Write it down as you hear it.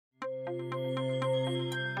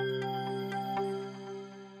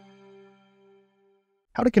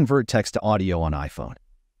How to convert text to audio on iPhone.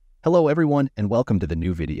 Hello everyone and welcome to the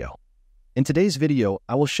new video. In today's video,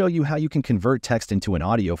 I will show you how you can convert text into an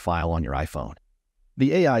audio file on your iPhone.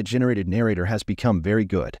 The AI-generated narrator has become very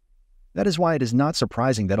good. That is why it is not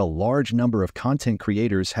surprising that a large number of content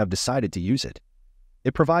creators have decided to use it.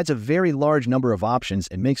 It provides a very large number of options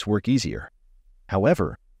and makes work easier.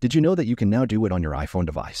 However, did you know that you can now do it on your iPhone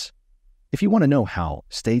device? If you want to know how,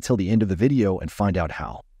 stay till the end of the video and find out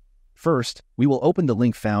how. First, we will open the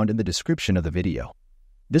link found in the description of the video.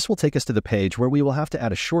 This will take us to the page where we will have to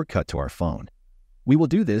add a shortcut to our phone. We will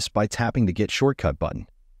do this by tapping the Get Shortcut button.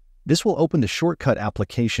 This will open the shortcut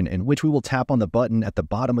application in which we will tap on the button at the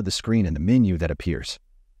bottom of the screen in the menu that appears.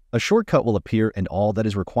 A shortcut will appear and all that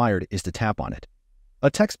is required is to tap on it. A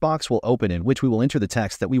text box will open in which we will enter the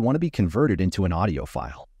text that we want to be converted into an audio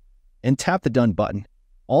file. And tap the Done button.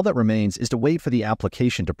 All that remains is to wait for the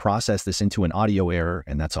application to process this into an audio error,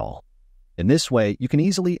 and that's all. In this way, you can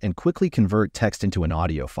easily and quickly convert text into an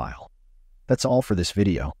audio file. That's all for this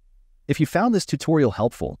video. If you found this tutorial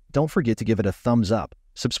helpful, don't forget to give it a thumbs up,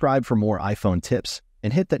 subscribe for more iPhone tips,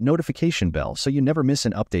 and hit that notification bell so you never miss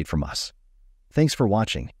an update from us. Thanks for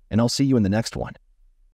watching, and I'll see you in the next one.